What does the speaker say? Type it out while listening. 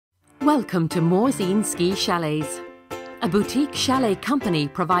Welcome to Morzine Ski Chalets, a boutique chalet company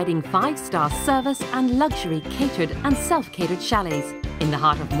providing 5-star service and luxury catered and self-catered chalets in the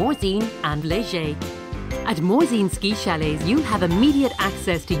heart of Morzine and Léger. At Morzine Ski Chalets, you'll have immediate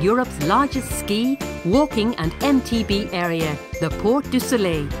access to Europe's largest ski, walking and MTB area, the Porte du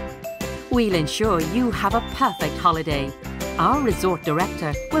Soleil. We'll ensure you have a perfect holiday. Our resort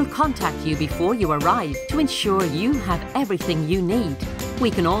director will contact you before you arrive to ensure you have everything you need. We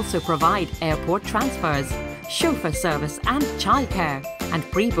can also provide airport transfers, chauffeur service and childcare, and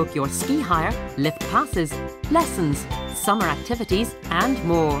pre-book your ski hire, lift passes, lessons, summer activities and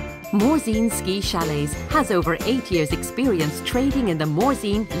more. Morzine Ski Chalets has over 8 years' experience trading in the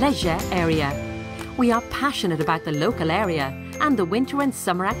Morzine Léger area. We are passionate about the local area and the winter and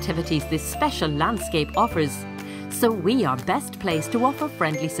summer activities this special landscape offers. So we are best placed to offer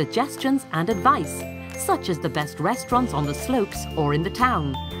friendly suggestions and advice, such as the best restaurants on the slopes or in the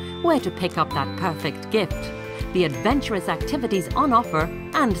town, where to pick up that perfect gift, the adventurous activities on offer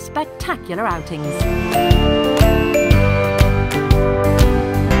and spectacular outings.